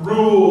not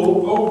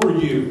rule over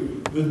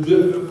you.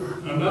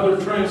 Another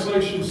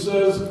translation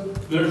says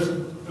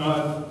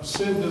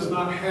sin does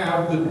not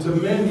have the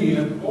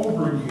dominion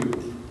over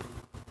you.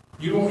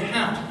 You don't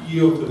have to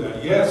yield to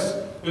that. Yes,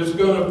 there's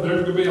going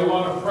to be a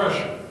lot of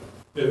pressure.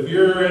 If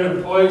you're in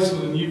a place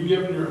and you've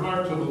given your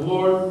heart to the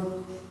Lord,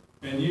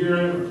 and you're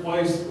in a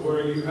place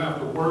where you have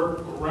to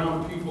work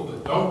around people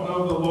that don't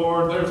know the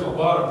Lord, there's a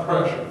lot of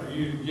pressure for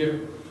you to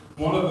get.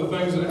 One of the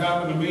things that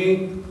happened to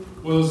me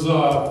was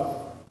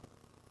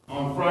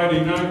on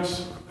Friday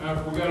nights,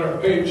 after we got our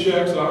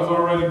paychecks, I was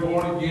already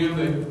born again.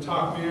 They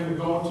talked me into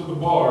going to the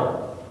bar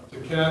to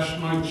cash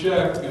my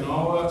check and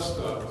all that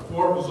stuff.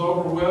 Before it was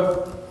over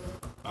with,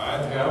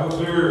 I'd have a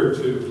beer or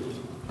two.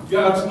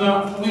 God's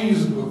not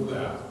pleased with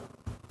that.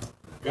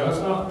 God's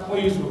not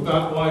pleased with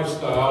that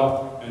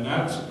lifestyle, and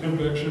that's a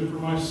conviction for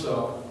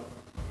myself.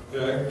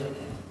 Okay?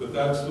 But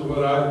that's the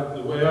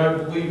way I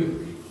believe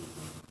it.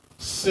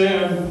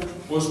 Sin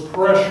was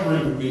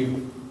pressuring me.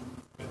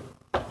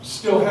 You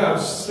still have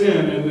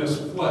sin in this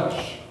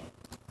flesh,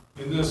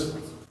 in this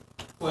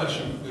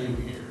fleshy thing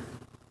here.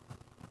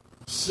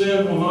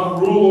 Sin will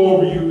not rule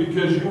over you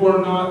because you are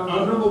not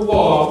under the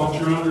law, but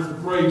you're under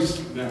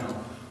grace now.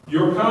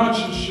 Your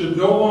conscience should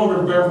no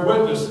longer bear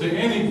witness to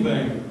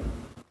anything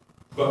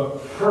but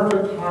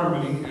perfect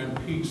harmony and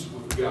peace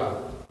with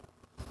God.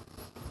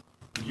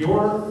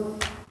 Your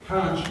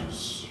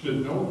conscience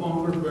should no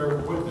longer bear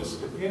witness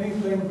to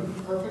anything but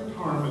perfect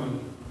harmony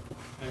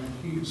and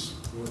peace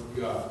with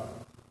God.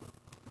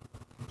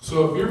 So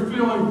if you're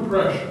feeling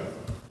pressure,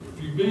 if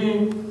you're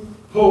being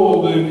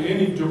pulled in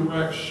any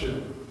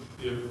direction,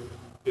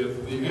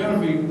 if the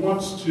enemy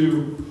wants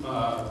to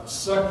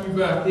suck you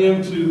back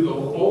into the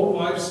old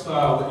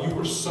lifestyle that you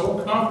were so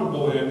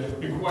comfortable in,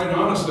 and quite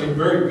honestly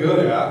very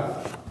good at,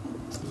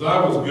 because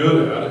I was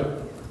good at it.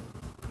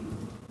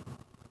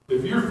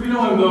 If you're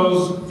feeling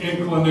those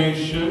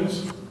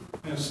inclinations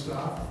and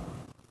stuff,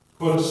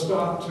 put a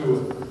stop to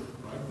it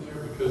right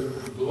there, because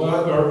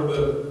blood or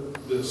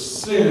the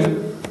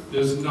sin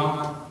does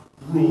not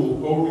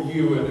rule over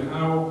you. And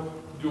how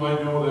do I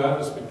know that?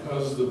 It's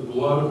because the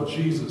blood of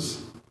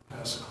Jesus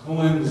has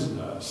cleansed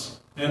us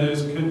and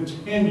is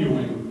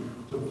continuing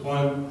to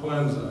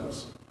cleanse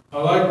us. I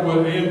like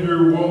what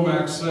Andrew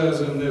Womack says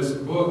in this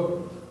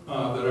book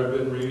that I've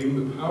been reading,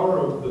 The Power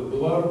of the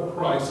Blood of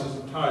Christ is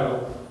the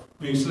title.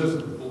 And he says,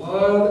 the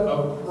blood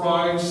of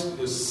Christ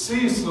is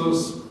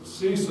ceaselessly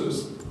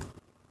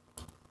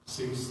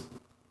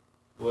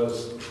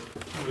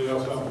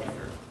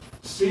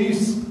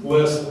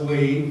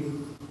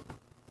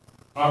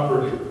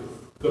operative.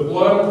 The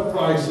blood of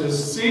Christ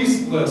is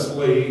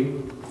ceaselessly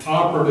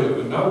operative.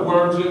 In other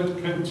words, it's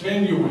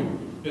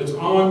continuing. It's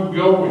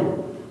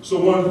ongoing. So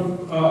when,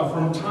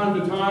 from time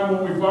to time,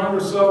 when we find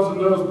ourselves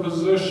in those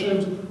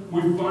positions,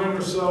 we find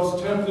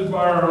ourselves tempted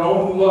by our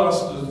own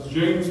lust, as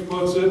James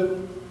puts it,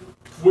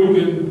 we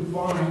can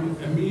find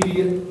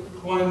immediate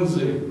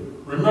cleansing.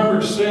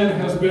 Remember, sin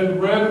has been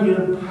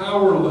rendered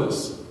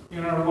powerless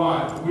in our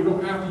life. We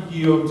don't have to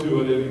yield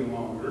to it any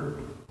longer.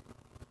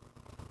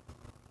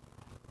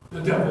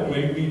 The devil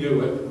made me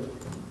do it.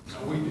 No,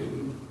 we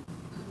didn't.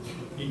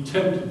 He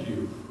tempted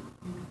you.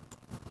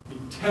 He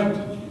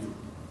tempted you.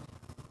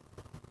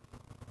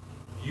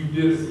 You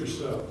did it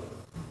yourself.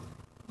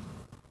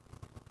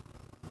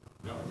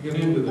 Don't get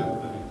into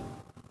that thing.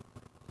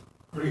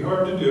 Pretty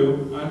hard to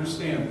do. I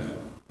understand that.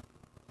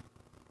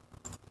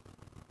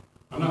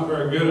 I'm not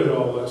very good at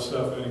all that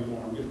stuff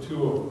anymore. I get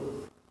too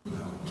old.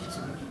 No,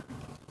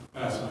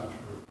 that's not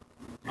true.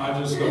 I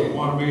just don't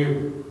want to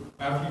be,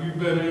 after you've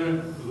been in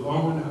it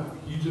long enough,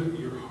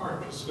 your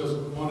heart just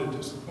doesn't want to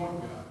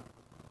disappoint God.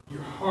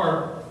 Your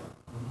heart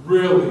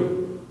really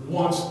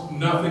wants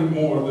nothing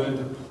more than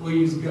to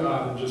please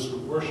God and just to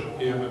worship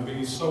Him and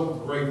be so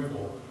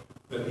grateful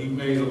that He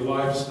made a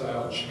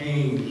lifestyle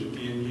change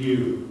in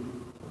you.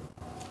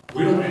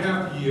 We don't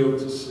have to yield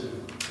to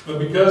sin. But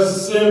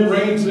because sin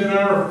reigns in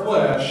our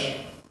flesh,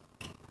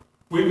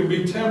 we can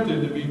be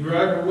tempted to be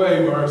dragged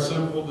away by our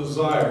sinful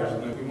desires.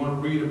 And if you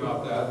want to read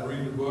about that,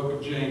 read the book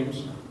of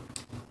James.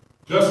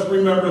 Just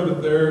remember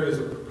that there is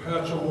a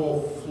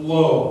perpetual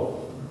flow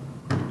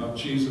of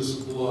Jesus'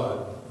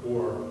 blood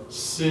for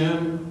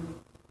sin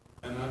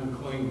and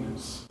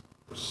uncleanness.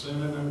 For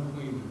sin and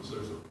uncleanness.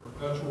 There's a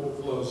perpetual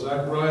flow.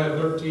 Zechariah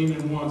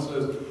 13:1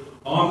 says,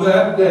 on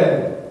that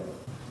day,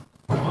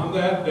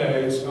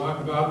 it's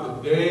talking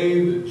about the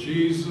day that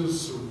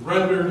Jesus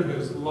surrendered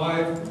His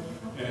life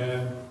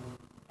and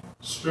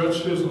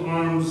stretched His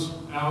arms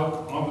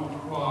out on the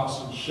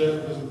cross and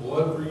shed His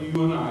blood for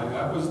you and I.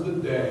 That was the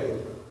day.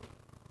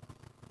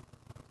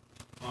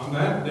 On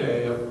that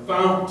day, a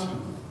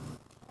fountain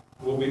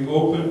will be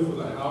opened for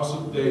the house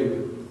of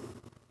David.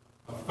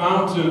 A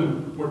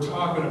fountain we're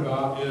talking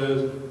about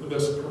is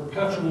this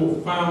perpetual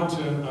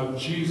fountain of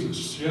Jesus'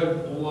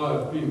 shed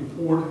blood being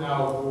poured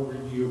out over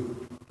you.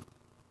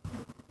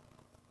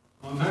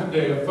 On that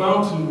day, a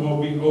fountain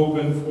will be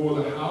opened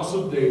for the house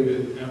of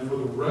David and for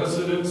the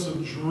residents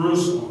of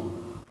Jerusalem.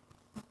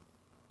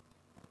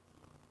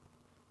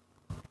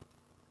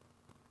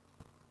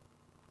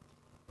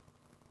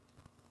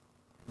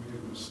 I made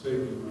a mistake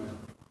in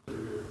my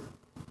here.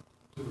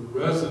 To the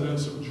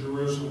residents of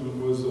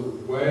Jerusalem was the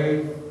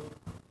way.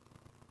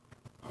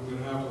 I'm going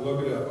to have to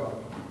look it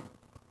up.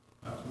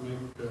 I have to make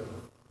good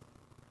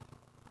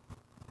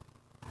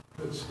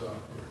stuff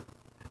here.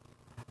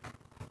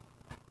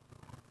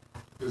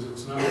 Because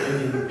it's not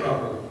reading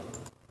properly.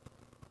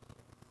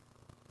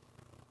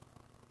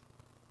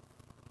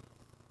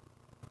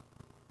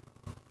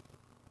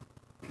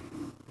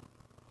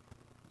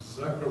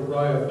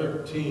 Zechariah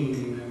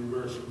 13 and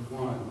verse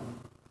 1.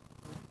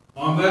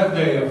 On that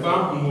day a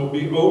fountain will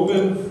be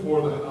opened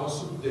for the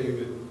house of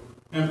David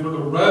and for the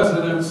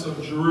residents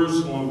of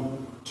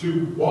Jerusalem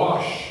to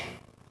wash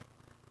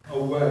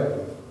away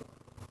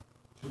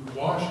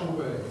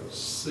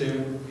sin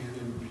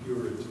and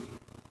impurity.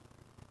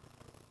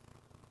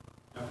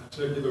 That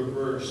particular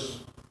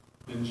verse,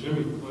 and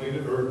Jimmy played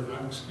it, or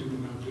excuse me,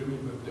 not Jimmy,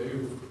 but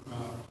Dave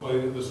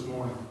played it this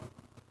morning.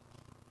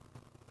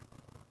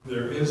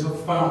 There is a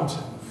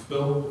fountain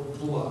filled with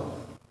blood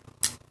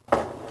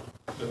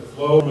that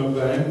flows from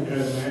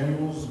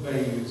Emmanuel's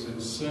veins,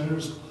 and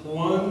sinners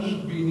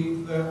plunged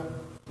beneath that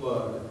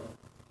flood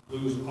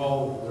lose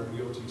all of their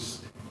guilty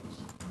stains.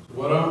 So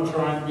what I'm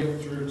trying to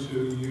get through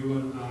to you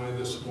and I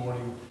this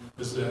morning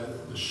is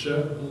that the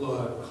shed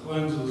blood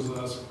cleanses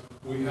us.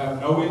 We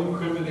have no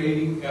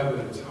incriminating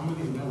evidence. How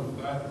many know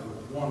that is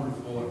a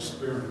wonderful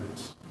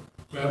experience?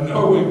 We have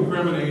no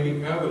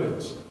incriminating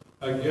evidence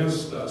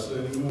against us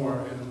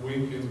anymore, and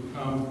we can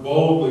come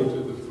boldly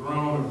to the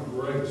throne of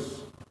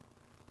grace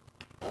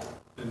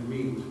and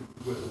meet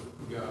with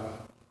God.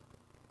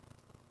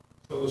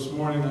 So this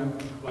morning,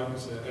 like I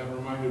said, that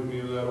reminded me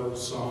of that old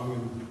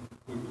song,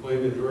 and we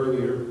played it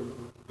earlier.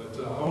 But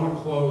I want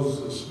to close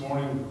this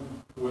morning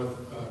with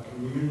a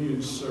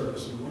communion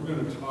service, and we're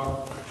going to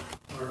talk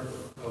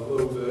a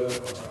little bit.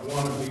 I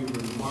want to be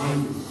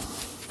reminded.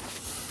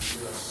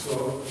 So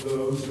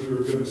those who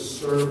are going to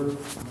serve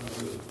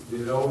the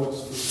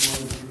elders this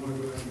morning, if you want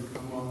to go ahead and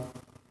come up,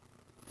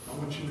 I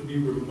want you to be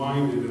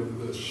reminded of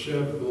the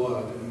shed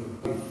blood and the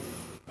blood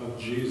of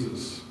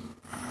Jesus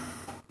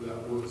that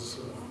was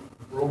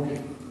broken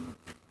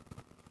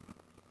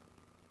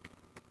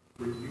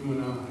for you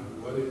and I.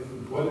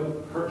 What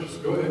it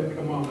purchased. Go ahead and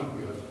come on up,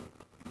 guys.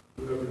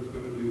 Whoever's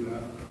going to do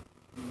that.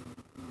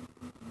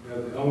 You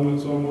have the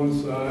elements on one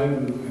side,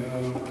 and the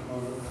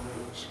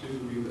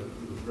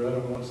bread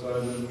on one side,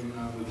 and then we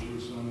have the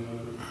juice on the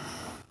other.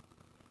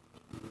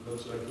 It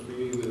looks like to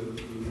me that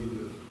you need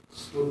to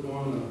slip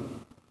on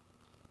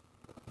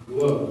a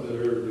glove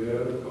there. We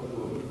had a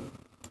couple of them.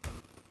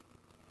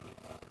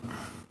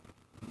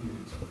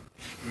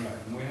 Right.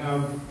 And we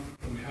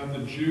have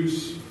the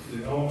juice,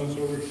 the elements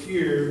over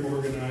here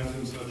organized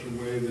in such a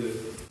way that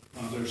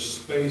there's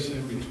space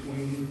in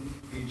between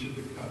each of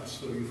the cups,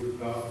 so you're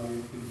without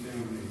being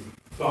contaminated.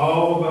 It's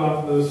all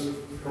about this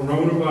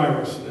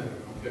coronavirus thing,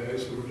 okay?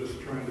 So we're just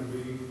trying to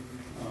be,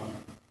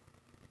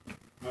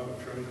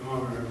 trying to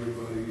honor